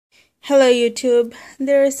Hello YouTube.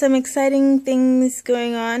 There are some exciting things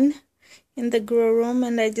going on in the grow room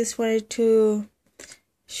and I just wanted to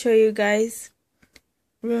show you guys.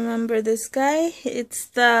 Remember this guy? It's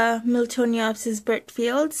the Miltoniopsis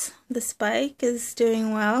Bertfields. The spike is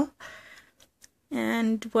doing well.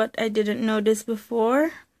 And what I didn't notice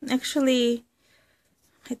before, actually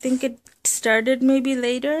I think it started maybe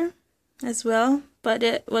later as well, but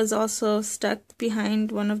it was also stuck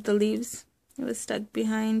behind one of the leaves. It was stuck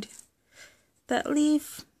behind that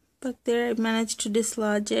leaf back there. I managed to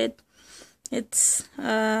dislodge it. It's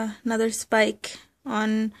another spike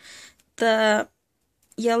on the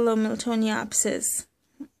yellow Miltoniopsis,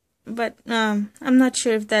 but I'm not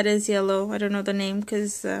sure if that is yellow. I don't know the name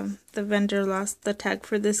because the vendor lost the tag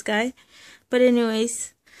for this guy, but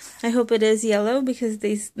anyways, I hope it is yellow because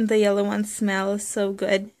the yellow ones smell so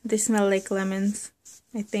good. They smell like lemons,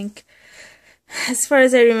 I think, as far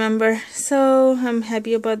as I remember. So I'm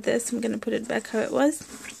happy about this. I'm gonna put it back how it was.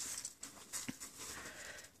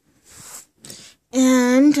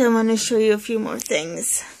 And I want to show you a few more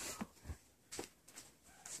things.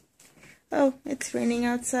 Oh, it's raining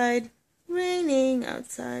outside. Raining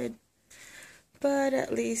outside. But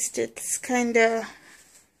at least it's kinda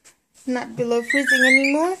not below freezing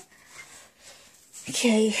anymore.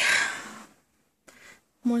 Okay.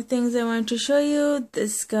 More things I want to show you.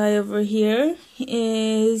 This guy over here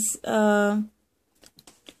is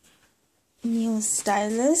new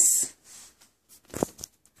stylus.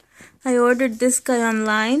 I ordered this guy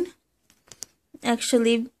online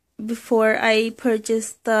actually before I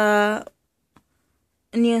purchased the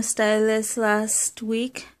new stylus last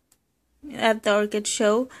week at the orchid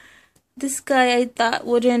show. This guy I thought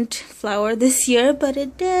wouldn't flower this year, but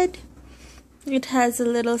it did. It has a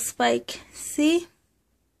little spike, see?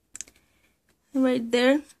 Right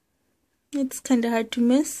there. It's kind of hard to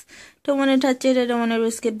miss. Don't want to touch it. I don't want to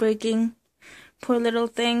risk it breaking. Poor little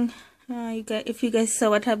thing. If you guys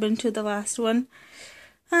saw what happened to the last one.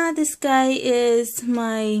 This guy is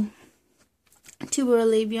my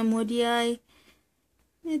Tuberolabium woodii.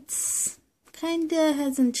 It's kinda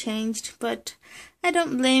hasn't changed, but I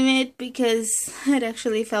don't blame it because it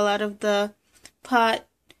actually fell out of the pot.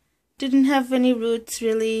 Didn't have any roots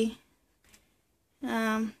really.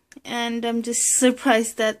 And I'm just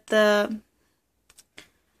surprised that the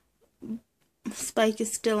spike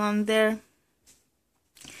is still on there.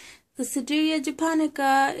 The Seedling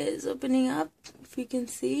japonica is opening up. If you can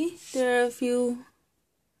see, there are a few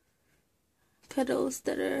petals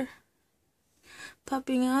that are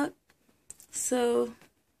popping out. So,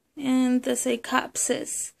 and the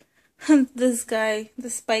Psychopsis. This guy,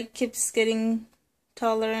 the spike keeps getting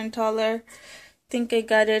taller and taller. I think I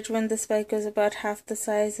got it when the spike was about half the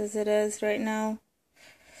size as it is right now.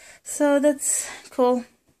 So that's cool.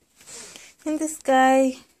 And this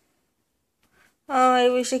guy, oh, I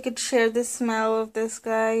wish I could share the smell of this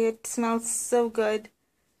guy. It smells so good.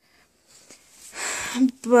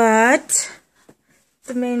 But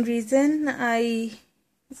the main reason I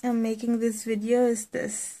am making this video is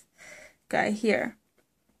this guy here.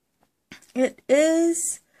 It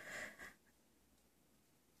is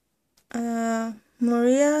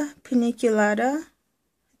Murraya paniculata.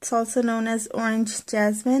 It's also known as orange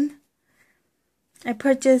jasmine. I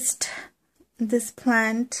purchased this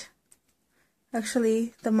plant,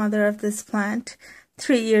 actually the mother of this plant,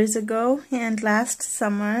 3 years ago, and last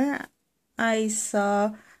summer I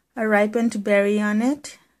saw a ripened berry on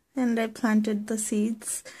it and I planted the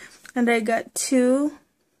seeds and I got 2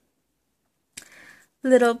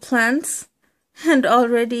 little plants, and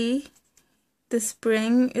already this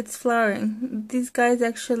spring it's flowering. These guys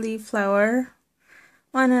actually flower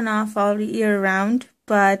on and off all year round,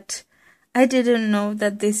 but I didn't know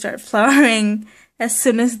that they start flowering as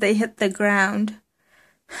soon as they hit the ground.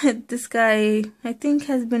 This guy, I think,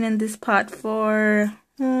 has been in this pot for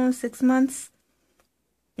 6 months.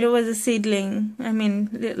 It was a seedling. I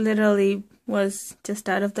mean, it literally was just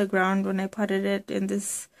out of the ground when I potted it in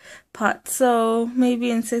this pot. So maybe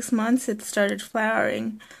in 6 months it started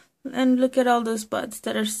flowering. And look at all those buds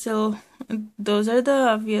that are still, those are the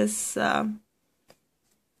obvious,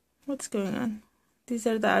 what's going on? These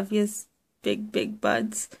are the obvious big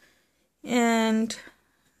buds. And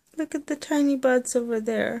look at the tiny buds over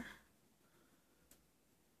there.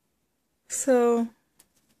 So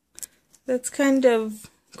that's kind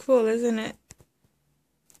of cool, isn't it?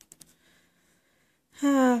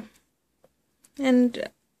 And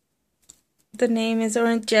the name is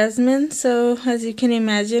orange jasmine, so as you can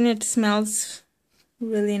imagine, it smells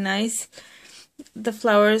really nice. The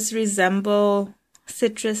flowers resemble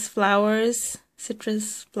citrus flowers,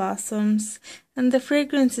 citrus blossoms, and the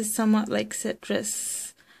fragrance is somewhat like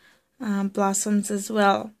citrus. blossoms as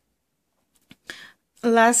well.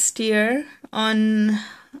 Last year on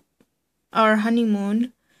our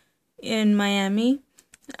honeymoon in Miami,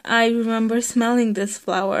 I remember smelling this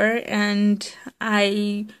flower, and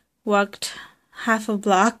I walked half a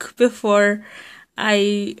block before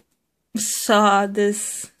I saw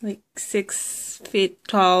this like 6 feet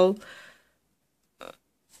tall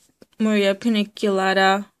Murraya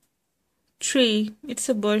paniculata tree. It's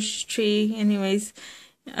a bush tree anyways.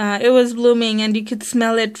 It was blooming and you could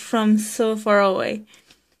smell it from so far away.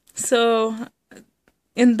 So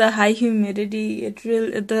in the high humidity,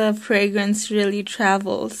 the fragrance really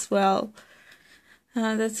travels well.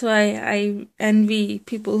 That's why I envy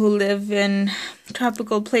people who live in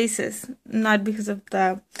tropical places, not because of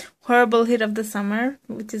the horrible heat of the summer,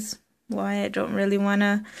 which is why I don't really want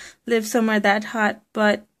to live somewhere that hot,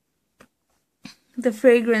 but the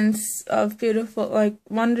fragrance of beautiful, like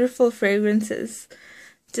wonderful fragrances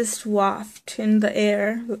just waft in the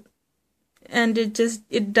air, and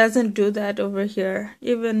it doesn't do that over here.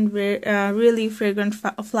 Even really fragrant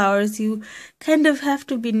flowers, you kind of have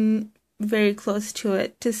to be very close to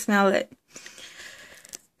it to smell it.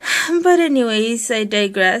 But anyways, I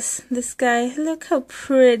digress. This guy, look how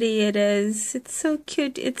pretty it is. It's so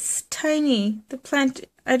cute. It's tiny. The plant,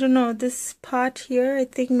 I don't know, this pot here, I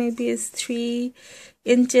think maybe is 3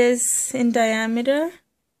 inches in diameter.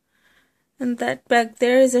 And that back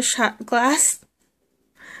there is a shot glass.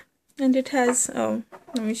 And it has, oh,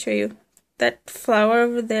 let me show you. That flower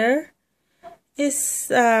over there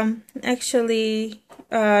is actually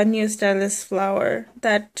a new stylus flower.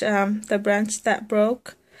 That the branch that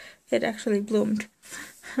broke, it actually bloomed,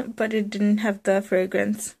 but it didn't have the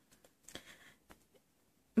fragrance.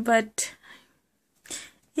 But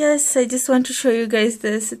yes, I just want to show you guys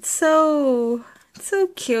this. It's so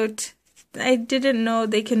cute. I didn't know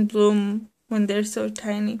they can bloom when they're so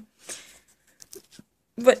tiny.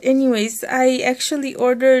 But anyways, I actually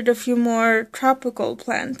ordered a few more tropical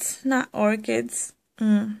plants, not orchids,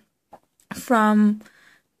 from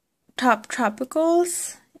Top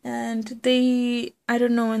Tropicals, and I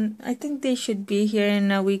don't know when, I think they should be here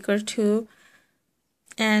in a week or two,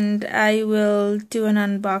 and I will do an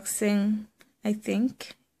unboxing, I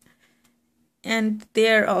think. And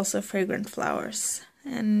they're also fragrant flowers,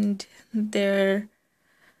 and they're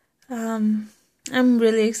I'm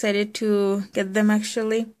really excited to get them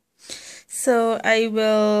actually. So I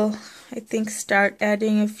will, I think, start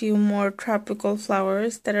adding a few more tropical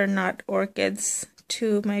flowers that are not orchids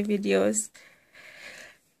to my videos.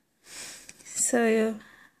 So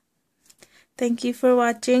thank you for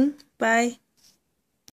watching. Bye.